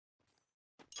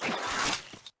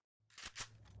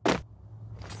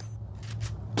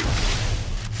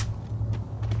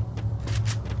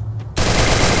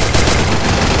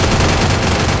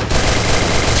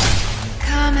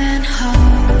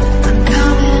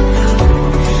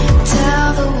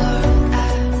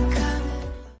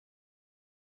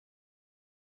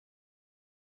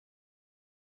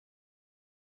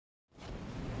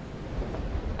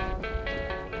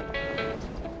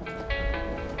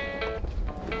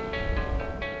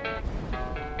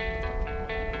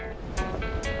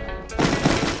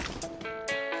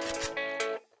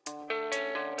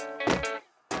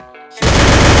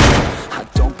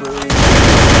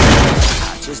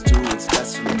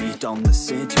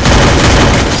too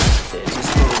much. They're just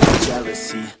full of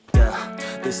jealousy, yeah.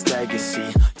 This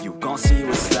legacy, you gon' see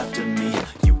what's left of me.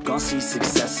 You gon' see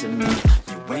success in me.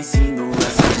 You ain't seen the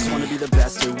rest. I just wanna be the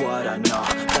best at what I know,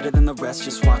 better than the rest,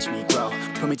 just watch me grow.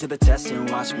 Put me to the test and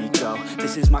watch me go.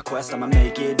 This is my quest, I'ma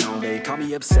make it known. They call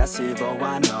me obsessive, oh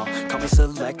I know. Call me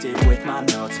selective with my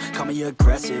notes. Call me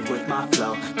aggressive with my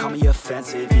flow. Call me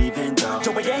offensive even though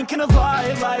Joe, I ain't gonna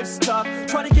lie, life's tough.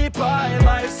 Try to get by,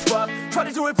 life's rough. Try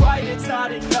to do it right, it's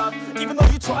not enough. Even though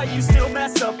you try, you still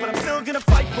mess up. But I'm still gonna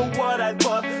fight for what I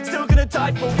love. Still gonna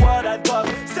die for what I love.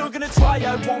 Still gonna try,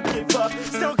 I won't give up.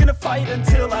 Still gonna fight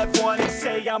until I've won. They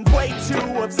say I'm way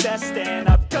too obsessed and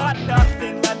I've got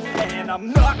nothing left. And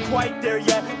I'm not quite there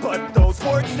yet, but those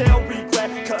words they'll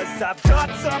regret. Cause I've got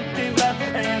something left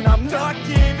and I'm not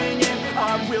giving in.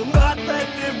 I will not let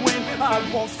them win. I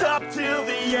won't stop till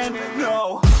the end,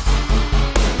 no.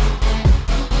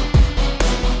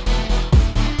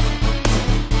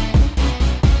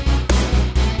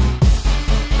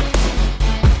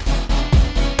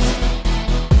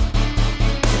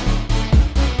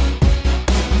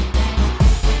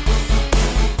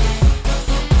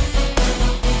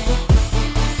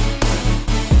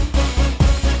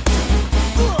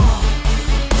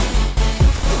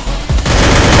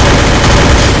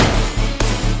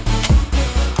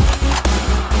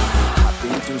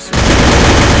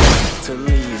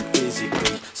 Mentally and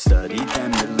physically, studied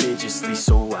them religiously,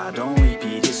 so I don't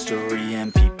repeat history.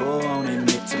 And people won't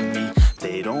admit to me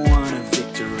they don't want a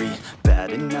victory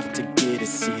bad enough to get a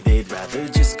C. They'd rather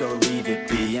just go leave it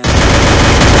be. And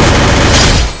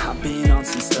I've been on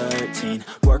since 13,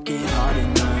 working hard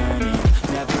and learning,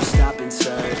 never stopping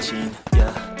searching.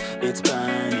 Yeah, it's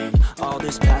burning. All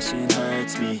this passion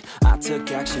hurts me. I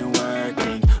took action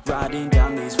working, writing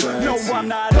down these words. No, I'm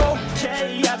not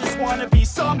okay, I just wanna be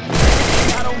something.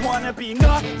 I don't wanna be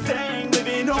nothing,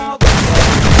 living all the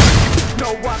time. No,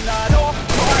 I'm not all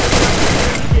right,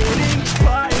 I'm getting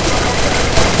by, but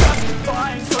I'm just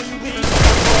fine, so you leave me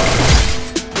alone.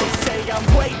 They say I'm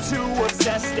way too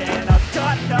obsessed and I've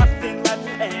got nothing left.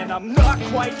 And I'm not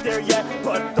quite there yet,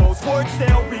 but those words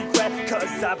they'll regret.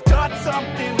 Cause I've got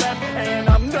something left and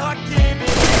I'm not giving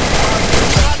in. I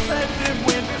will not let them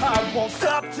win. I won't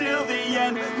stop till the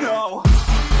end, no.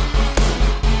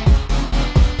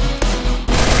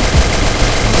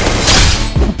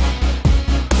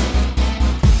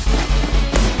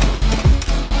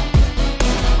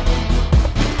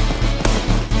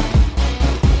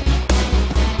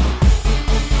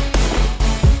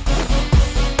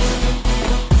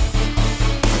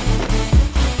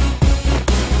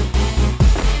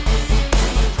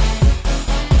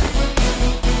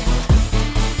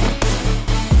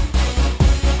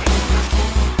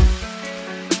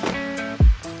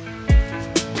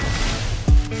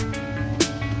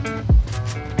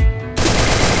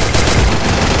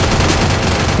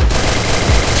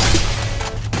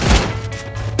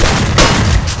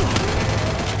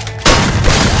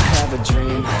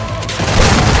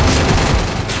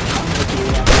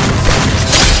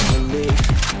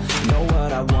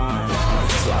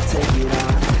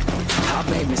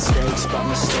 But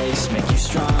mistakes make you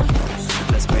strong.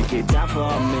 Let's break it down for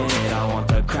a minute. I want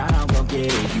the crown, I won't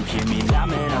get it. You hear me loud,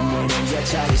 man, I'm winning. Yeah,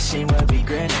 Charlie Sheen will be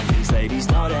grinning. These ladies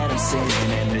know that I'm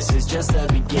sinning, and this is just the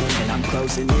beginning. I'm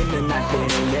closing in the night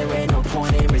inning. There ain't no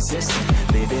point in resisting.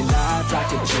 Living life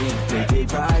like a dream, live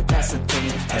it right, that's the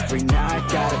thing. Every night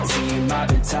got a team, I've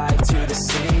been tied to the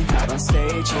scene. Out on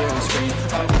stage, here on screen.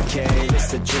 Okay,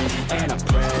 it's a dream, and I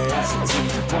pray as a team.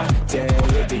 One day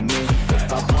it'll be me.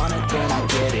 If I want it, then I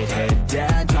get it. Head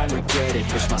down, don't regret it.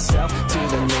 Push myself to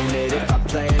the limit. If I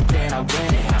play it, then I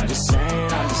win it. I'm just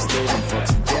saying, I'm just living for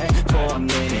today. For a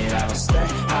minute, I don't stay,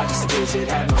 I just visit.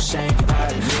 Have no shame, I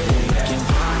admit it. Looking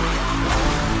right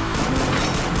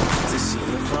to see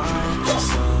if I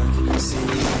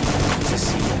succeed, to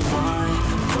see if I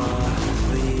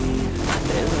believe.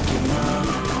 They're looking up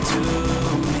to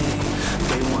me.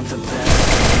 They want the best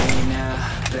of me now,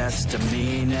 best of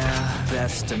me now,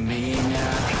 best of me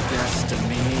now, best of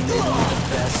me. They want the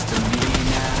best of me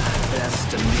now, best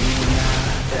of me now,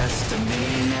 best of me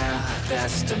now,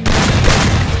 best of me.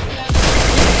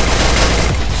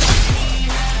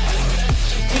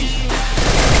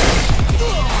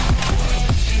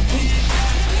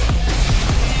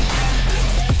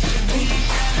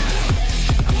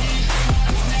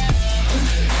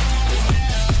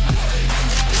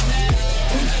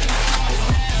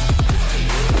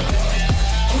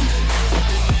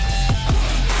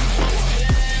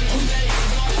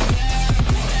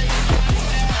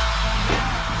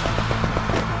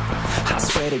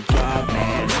 To God,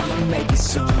 man,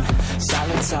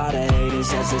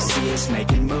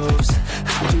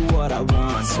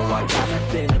 so I got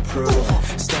nothing to prove.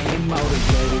 Staying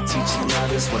motivated, teaching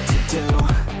others what to do.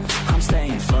 I'm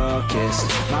staying focused,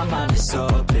 my mind is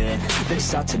open. They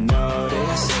start to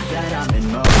notice that I'm in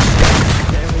motion.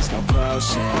 There is no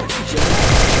potion, you're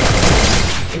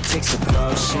not. It takes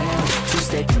devotion to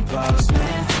stay composed,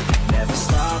 man. Never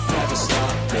stop,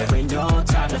 there ain't no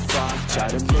time to fall. Try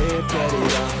to live, get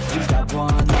it up, you got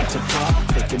one life to pop.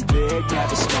 Thinking big,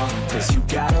 never small, cause you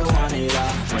gotta want it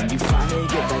all. When you finally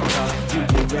get that call, you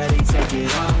get ready, take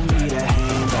it on. Need a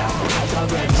hand out, I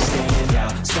already stand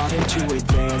out. Starting to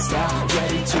advance now,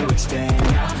 ready to expand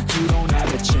now. You don't have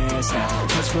a chance now,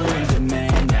 cause we're in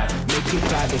demand now. Make it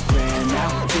by the grand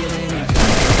now, feeling in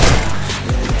command now.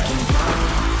 Looking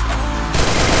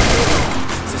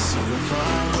to see if I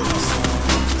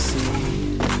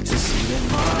to see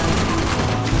if I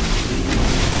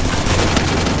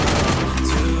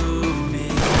to me.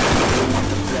 You want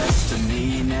the best of me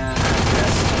now,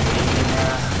 best of me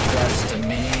now, best of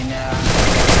me now,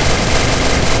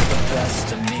 the best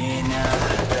of me now,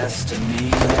 best of me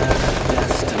now,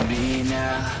 best of me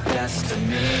now, best of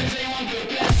me.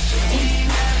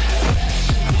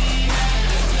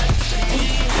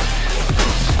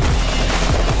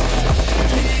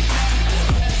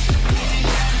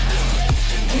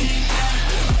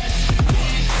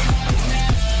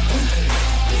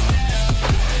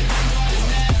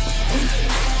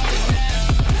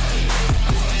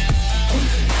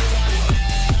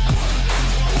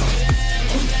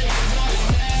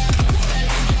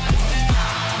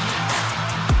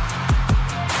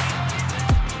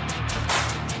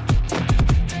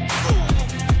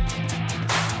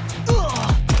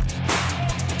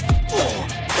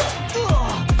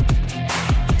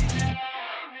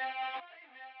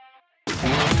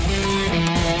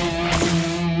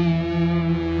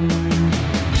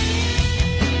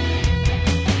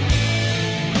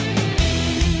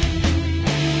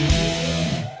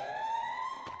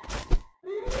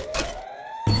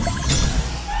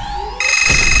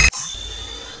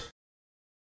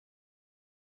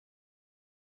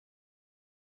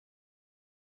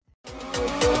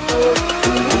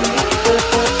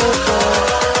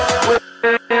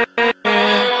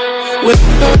 With